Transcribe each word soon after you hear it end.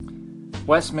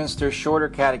Westminster Shorter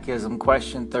Catechism,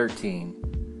 Question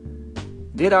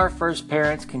 13. Did our first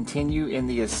parents continue in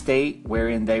the estate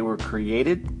wherein they were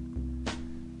created?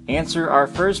 Answer: our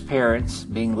first parents,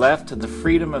 being left to the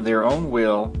freedom of their own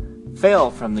will, fell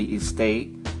from the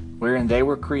estate wherein they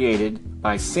were created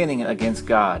by sinning against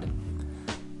God.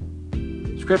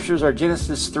 Scriptures are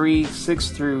Genesis 3, 6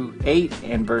 through 8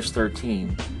 and verse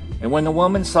 13. And when the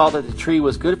woman saw that the tree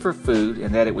was good for food,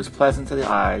 and that it was pleasant to the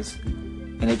eyes,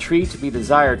 and a tree to be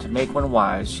desired to make one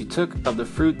wise, she took of the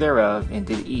fruit thereof, and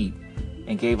did eat,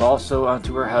 and gave also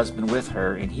unto her husband with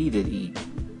her, and he did eat.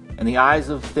 And the eyes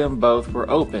of them both were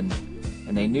opened,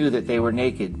 and they knew that they were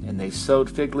naked, and they sewed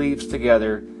fig leaves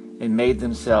together, and made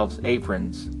themselves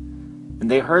aprons. And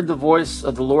they heard the voice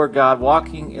of the Lord God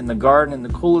walking in the garden in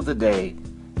the cool of the day,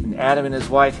 and Adam and his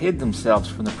wife hid themselves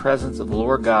from the presence of the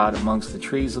Lord God amongst the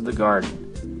trees of the garden.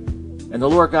 And the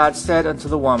Lord God said unto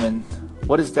the woman,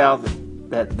 What is thou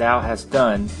that thou hast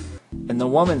done? And the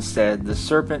woman said, The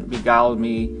serpent beguiled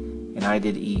me, and I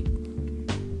did eat.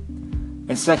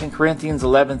 In 2 Corinthians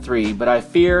 11:3, But I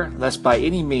fear lest by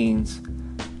any means,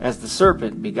 as the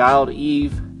serpent beguiled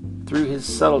Eve through his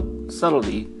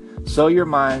subtlety, so your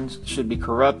minds should be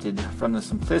corrupted from the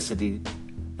simplicity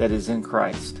that is in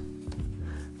Christ.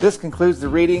 This concludes the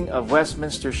reading of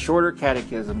Westminster Shorter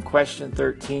Catechism, Question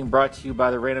 13, brought to you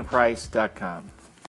by thereignofchrist.com.